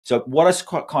So what I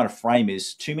kind of frame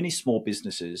is too many small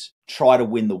businesses try to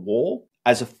win the war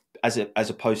as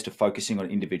opposed to focusing on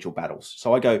individual battles.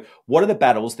 So I go, what are the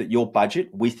battles that your budget,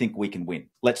 we think we can win?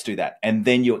 Let's do that. And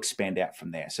then you expand out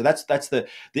from there. So that's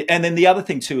and then the other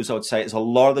thing too, is I would say is a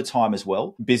lot of the time as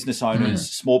well, business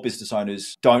owners, small business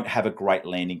owners don't have a great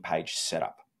landing page set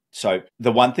up. So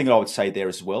the one thing I would say there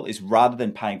as well is rather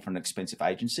than paying for an expensive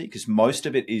agency, because most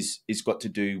of it is got to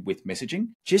do with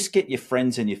messaging, just get your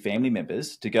friends and your family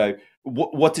members to go,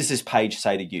 what does this page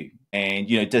say to you? And,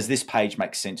 does this page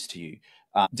make sense to you?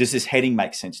 Does this heading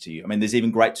make sense to you? I mean, there's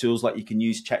even great tools like you can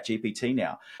use ChatGPT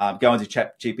now. Go into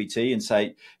ChatGPT and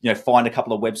say, find a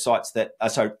couple of websites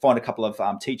find a couple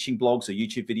of teaching blogs or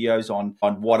YouTube videos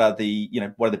on what are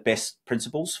the best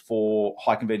principles for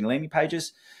high converting landing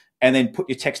pages. And then put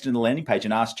your text in the landing page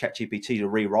and ask ChatGPT to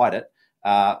rewrite it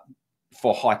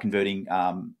for high converting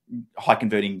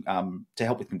to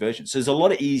help with conversion. So there's a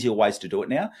lot of easier ways to do it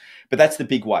now, but that's the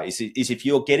big way. Is if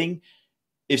you're getting,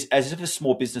 as if a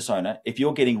small business owner, if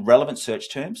you're getting relevant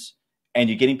search terms and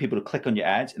you're getting people to click on your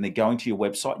ads and they're going to your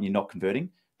website and you're not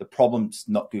converting, the problem's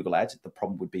not Google Ads. The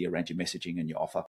problem would be around your messaging and your offer.